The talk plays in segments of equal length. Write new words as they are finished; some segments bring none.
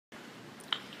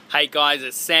Hey guys,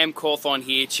 it's Sam Cawthorn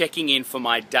here, checking in for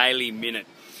my daily minute.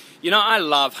 You know, I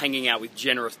love hanging out with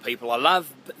generous people. I love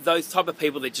those type of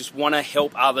people that just want to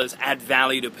help others, add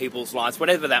value to people's lives,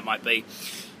 whatever that might be.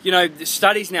 You know, the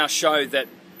studies now show that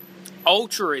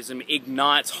altruism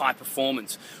ignites high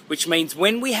performance, which means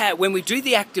when we do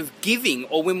the act of giving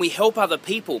or when we help other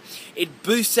people, it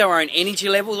boosts our own energy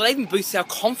levels. It even boosts our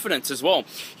confidence as well.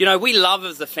 You know, we love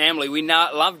as a family, we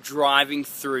love driving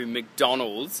through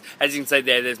McDonalds. As you can see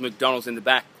there's McDonald's in the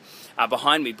back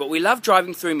behind me, but we love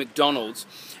driving through McDonald's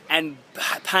and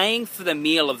paying for the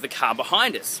meal of the car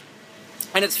behind us.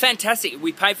 And it's fantastic.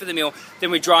 We pay for the meal,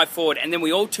 then we drive forward, and then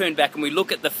we all turn back and we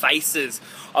look at the faces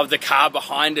of the car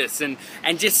behind us, and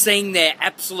just seeing their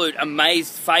absolute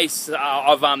amazed face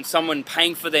of someone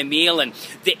paying for their meal, and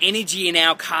the energy in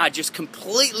our car just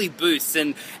completely boosts,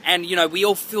 and you know, we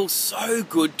all feel so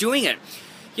good doing it.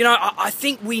 You know, I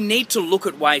think we need to look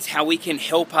at ways how we can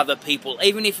help other people,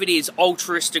 even if it is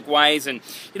altruistic ways, and,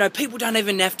 you know, people don't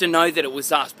even have to know that it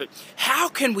was us, but how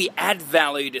can we add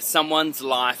value to someone's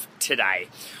life today?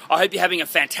 I hope you're having a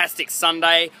fantastic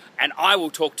Sunday, and I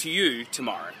will talk to you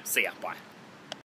tomorrow. See ya. Bye.